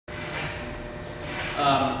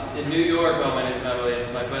In New York,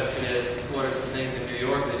 my question is, what are some things in New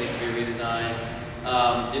York that need to be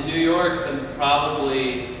redesigned? In New York, the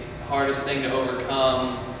probably hardest thing to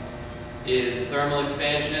overcome is thermal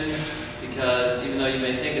expansion, because even though you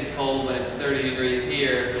may think it's cold when it's 30 degrees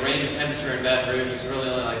here, the range of temperature in Baton Rouge is really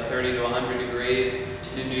only like 30 to 100 degrees.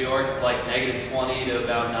 In New York, it's like -20 to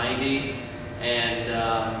about 90, and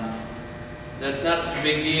that's not such a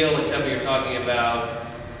big deal, except when you're talking about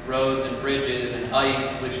roads and bridges and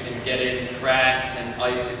ice, which can get in cracks, and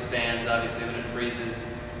ice expands obviously when it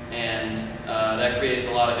freezes, and that creates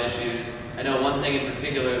a lot of issues. I know one thing in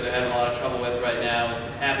particular they're having a lot of trouble with right now is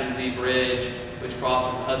the Tappan Zee Bridge, which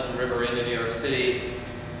crosses the Hudson River into New York City,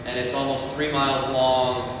 and it's almost 3 miles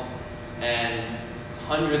long, and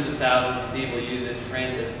hundreds of thousands of people use it to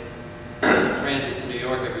transit to New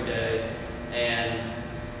York every day, and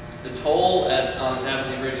the toll on the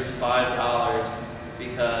Tappan Zee Bridge is $5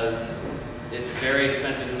 because it's very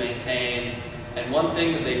expensive to maintain. And one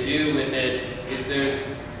thing that they do with it is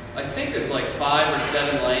I think there's like 5 or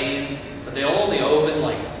 7 lanes, but they only open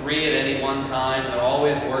like 3 at any one time, and they're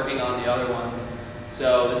always working on the other ones.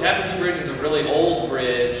 So the Tappan Zee Bridge is a really old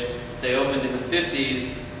bridge. They opened in the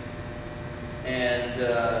 50s, and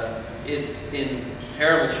it's in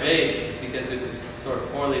terrible shape because it was sort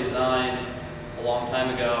of poorly designed a long time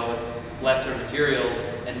ago with lesser materials,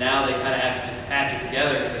 and now they kind of have to just patch it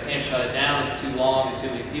together because they can't shut it down. It's too long and too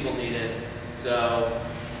many people need it. So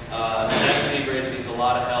the Tappan Zee Bridge needs a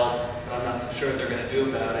lot of help, but I'm not so sure what they're going to do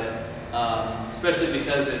about it. Especially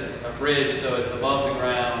because it's a bridge, so it's above the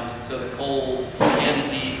ground, so the cold and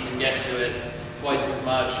the heat can get to it twice as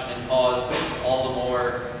much and cause all the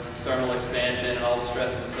more thermal expansion and all the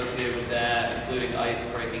stresses associated with that, including ice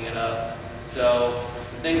breaking it up. So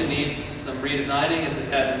the thing that needs some redesigning is the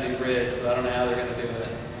Tappan Zee Bridge, but I don't know how they're going to do it.